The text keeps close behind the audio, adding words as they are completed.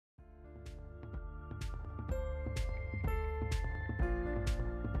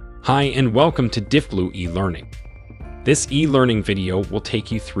Hi and welcome to DiffBlue eLearning. This e-learning video will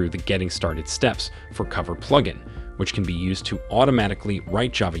take you through the getting started steps for Cover plugin, which can be used to automatically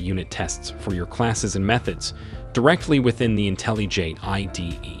write Java unit tests for your classes and methods directly within the IntelliJ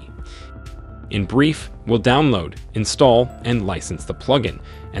IDE. In brief, we'll download, install, and license the plugin,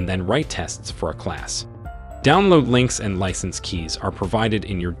 and then write tests for a class. Download links and license keys are provided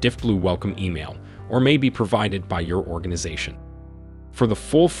in your DiffBlue welcome email, or may be provided by your organization. For the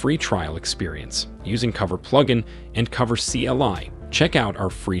full free trial experience using Cover plugin and Cover CLI, check out our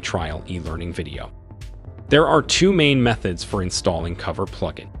free trial e-learning video. There are two main methods for installing Cover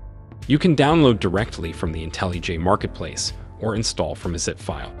plugin. You can download directly from the IntelliJ Marketplace or install from a zip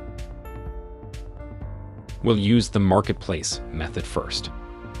file. We'll use the Marketplace method first.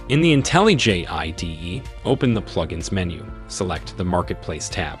 In the IntelliJ IDE, open the Plugins menu, select the Marketplace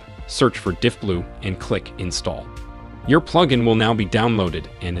tab, search for DiffBlue, and click Install. Your plugin will now be downloaded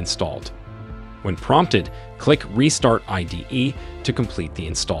and installed. When prompted, click Restart IDE to complete the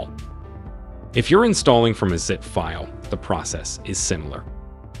install. If you're installing from a zip file, the process is similar.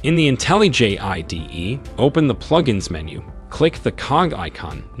 In the IntelliJ IDE, open the Plugins menu, click the cog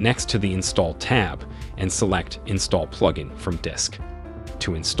icon next to the Install tab, and select Install Plugin from disk.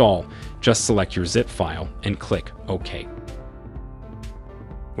 To install, just select your zip file and click OK.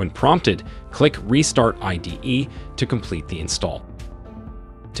 When prompted, click Restart IDE to complete the install.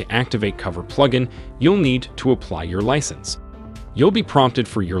 To activate Cover plugin, you'll need to apply your license. You'll be prompted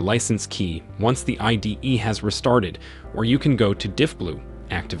for your license key once the IDE has restarted, or you can go to DiffBlue,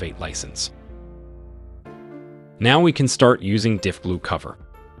 Activate License. Now we can start using DiffBlue Cover.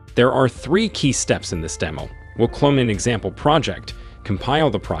 There are 3 key steps in this demo. We'll clone an example project, compile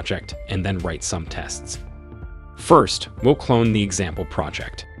the project, and then write some tests. First, we'll clone the example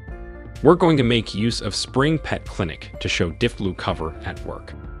project. We're going to make use of Spring Pet Clinic to show DiffBlue Cover at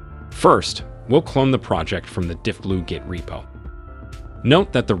work. First, we'll clone the project from the DiffBlue Git repo.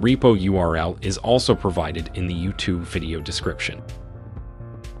 Note that the repo URL is also provided in the YouTube video description.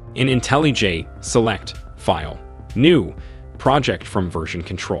 In IntelliJ, select File, New, Project from Version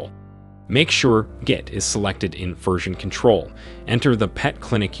Control. Make sure Git is selected in Version Control, enter the Pet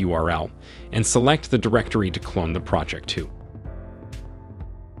Clinic URL, and select the directory to clone the project to.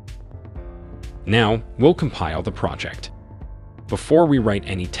 Now, we'll compile the project. Before we write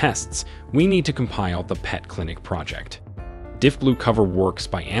any tests, we need to compile the Pet Clinic project. DiffBlue Cover works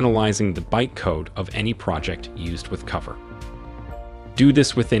by analyzing the bytecode of any project used with Cover. Do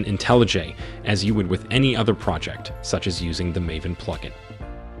this within IntelliJ as you would with any other project, such as using the Maven plugin.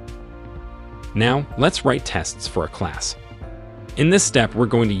 Now, let's write tests for a class. In this step, we're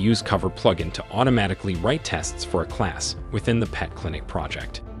going to use Cover plugin to automatically write tests for a class within the Pet Clinic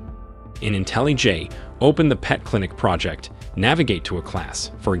project. In IntelliJ, open the Pet Clinic project, navigate to a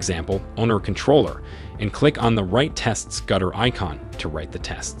class, for example, Owner Controller, and click on the Write Tests gutter icon to write the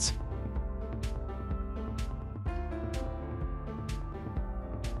tests.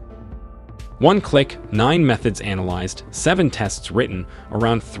 One click, 9 methods analyzed, 7 tests written,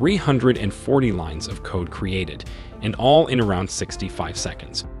 around 340 lines of code created, and all in around 65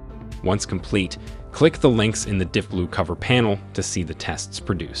 seconds. Once complete, click the links in the DiffBlue Cover panel to see the tests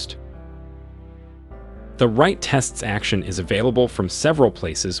produced. The Write Tests action is available from several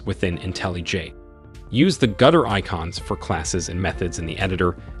places within IntelliJ. Use the gutter icons for classes and methods in the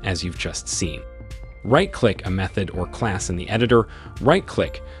editor, as you've just seen. Right-click a method or class in the editor,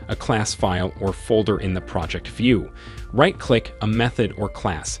 right-click a class file or folder in the project view, right-click a method or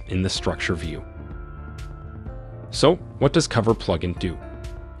class in the structure view. So, what does Cover plugin do?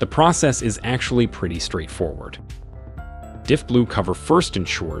 The process is actually pretty straightforward. DiffBlue Cover first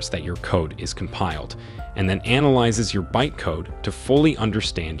ensures that your code is compiled, and then analyzes your bytecode to fully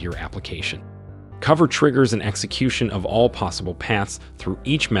understand your application. Cover triggers an execution of all possible paths through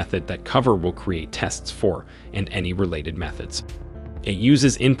each method that Cover will create tests for, and any related methods. It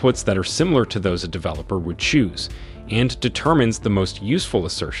uses inputs that are similar to those a developer would choose, and determines the most useful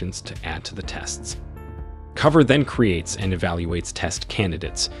assertions to add to the tests. Cover then creates and evaluates test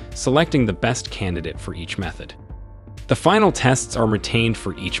candidates, selecting the best candidate for each method. The final tests are retained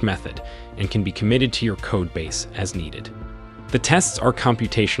for each method, and can be committed to your code base as needed. The tests are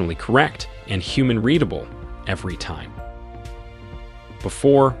computationally correct and human-readable every time.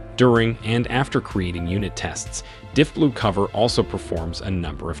 Before, during, and after creating unit tests, DiffBlue Cover also performs a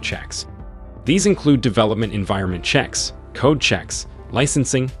number of checks. These include development environment checks, code checks,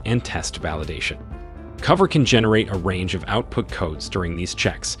 licensing, and test validation. Cover can generate a range of output codes during these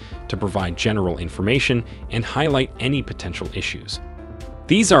checks to provide general information and highlight any potential issues.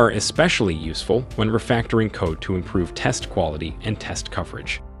 These are especially useful when refactoring code to improve test quality and test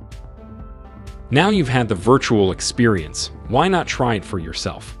coverage. Now you've had the virtual experience, why not try it for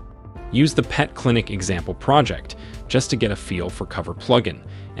yourself? Use the Pet Clinic example project just to get a feel for Cover plugin,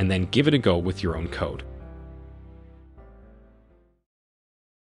 and then give it a go with your own code.